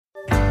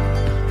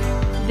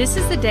This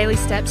is the Daily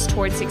Steps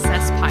Toward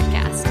Success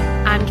podcast.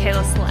 I'm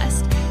Kayla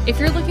Celeste. If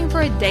you're looking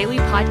for a daily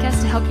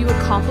podcast to help you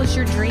accomplish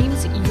your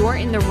dreams, you're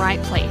in the right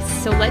place.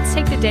 So let's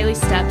take the daily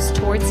steps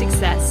toward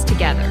success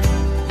together.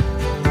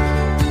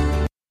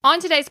 On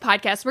today's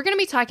podcast, we're going to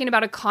be talking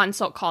about a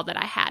consult call that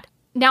I had.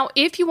 Now,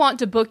 if you want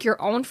to book your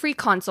own free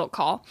consult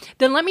call,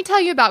 then let me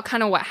tell you about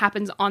kind of what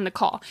happens on the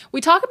call.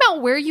 We talk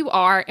about where you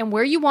are and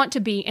where you want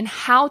to be and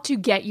how to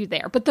get you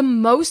there. But the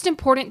most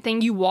important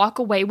thing you walk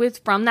away with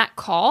from that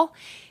call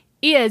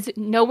is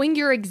knowing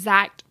your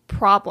exact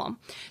problem.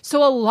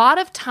 So a lot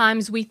of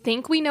times we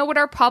think we know what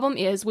our problem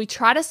is, we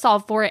try to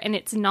solve for it, and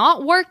it's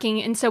not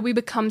working, and so we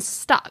become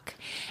stuck.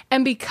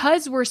 And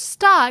because we're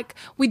stuck,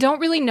 we don't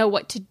really know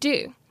what to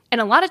do.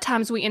 And a lot of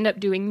times we end up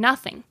doing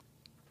nothing.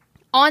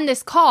 On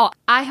this call,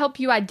 I help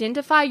you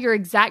identify your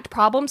exact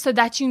problem so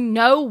that you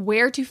know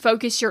where to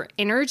focus your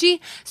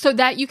energy so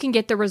that you can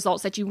get the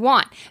results that you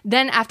want.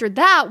 Then after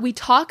that, we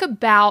talk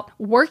about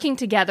working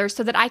together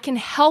so that I can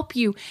help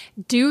you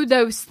do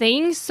those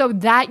things so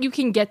that you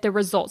can get the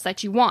results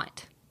that you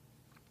want.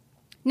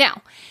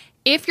 Now,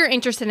 if you're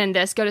interested in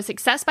this, go to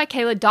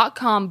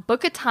successbykayla.com,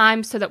 book a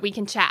time so that we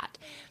can chat.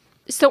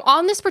 So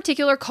on this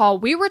particular call,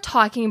 we were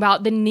talking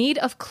about the need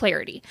of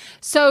clarity.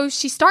 So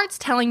she starts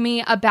telling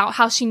me about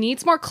how she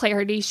needs more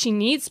clarity, she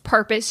needs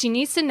purpose, she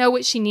needs to know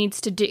what she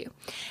needs to do.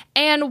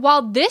 And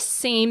while this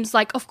seems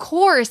like, of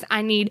course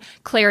I need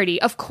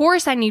clarity, of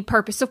course I need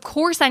purpose, of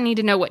course I need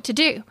to know what to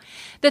do.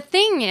 The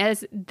thing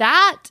is,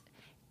 that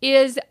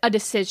is a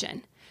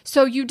decision.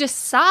 So you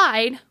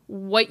decide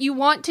what you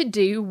want to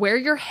do, where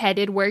you're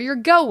headed, where you're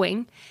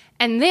going,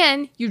 and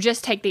then you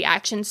just take the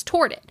actions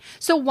toward it.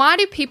 So why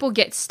do people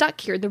get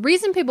stuck here? The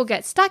reason people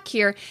get stuck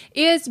here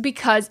is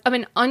because of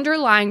an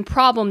underlying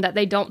problem that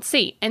they don't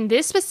see. In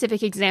this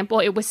specific example,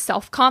 it was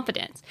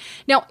self-confidence.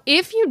 Now,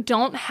 if you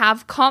don't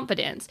have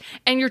confidence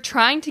and you're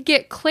trying to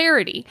get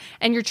clarity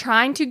and you're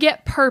trying to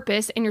get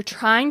purpose and you're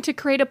trying to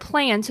create a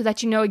plan so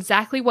that you know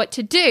exactly what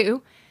to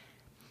do,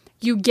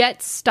 you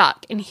get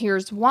stuck. And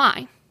here's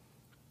why.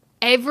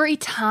 Every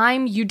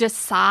time you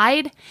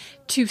decide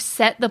to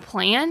set the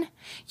plan,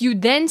 you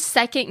then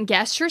second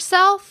guess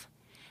yourself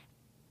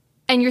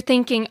and you're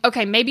thinking,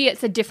 okay, maybe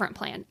it's a different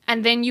plan.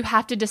 And then you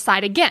have to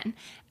decide again.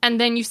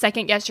 And then you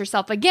second guess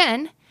yourself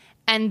again.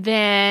 And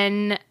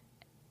then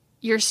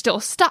you're still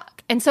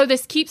stuck. And so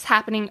this keeps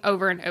happening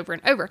over and over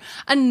and over.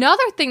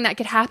 Another thing that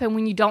could happen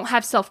when you don't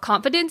have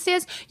self-confidence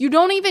is you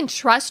don't even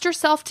trust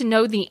yourself to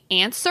know the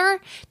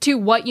answer to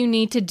what you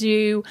need to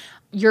do,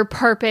 your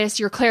purpose,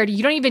 your clarity.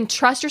 You don't even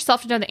trust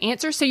yourself to know the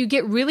answer. So you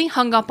get really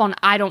hung up on,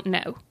 I don't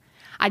know.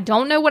 I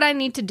don't know what I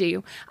need to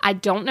do. I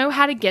don't know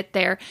how to get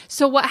there.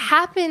 So what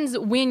happens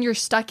when you're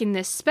stuck in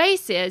this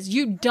space is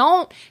you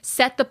don't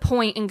set the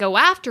point and go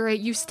after it.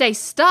 You stay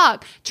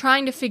stuck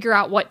trying to figure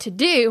out what to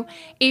do,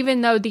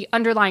 even though the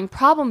underlying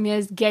problem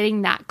is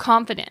getting that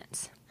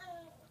confidence.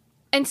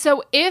 And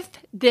so if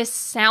this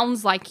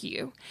sounds like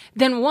you,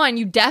 then one,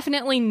 you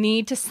definitely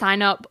need to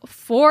sign up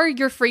for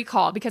your free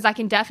call because I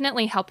can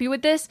definitely help you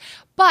with this.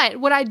 But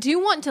what I do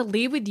want to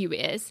leave with you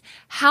is,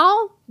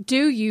 how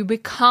do you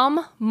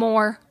become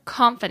more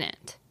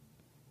confident?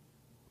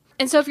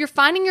 And so if you're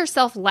finding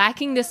yourself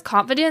lacking this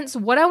confidence,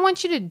 what I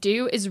want you to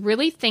do is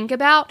really think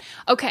about,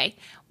 okay,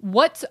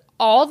 what's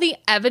all the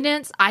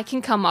evidence I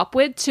can come up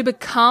with to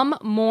become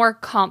more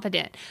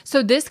confident?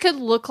 So this could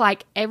look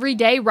like every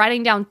day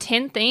writing down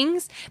 10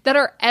 things that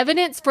are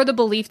evidence for the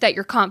belief that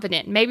you're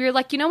confident. Maybe you're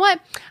like, you know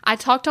what? I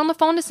talked on the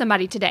phone to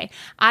somebody today.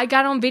 I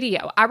got on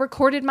video. I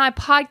recorded my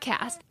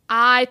podcast.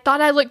 I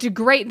thought I looked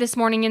great this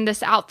morning in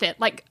this outfit.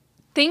 Like,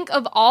 think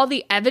of all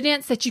the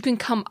evidence that you can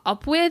come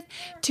up with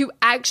to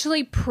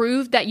actually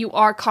prove that you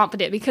are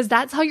confident, because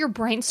that's how your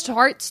brain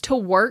starts to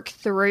work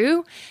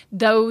through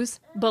those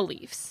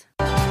beliefs.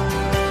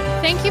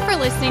 Thank you for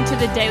listening to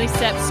the Daily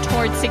Steps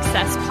Toward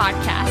Success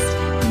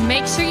podcast.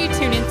 Make sure you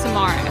tune in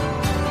tomorrow.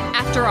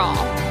 After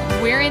all,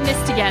 we're in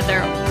this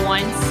together,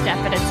 one step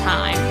at a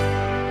time.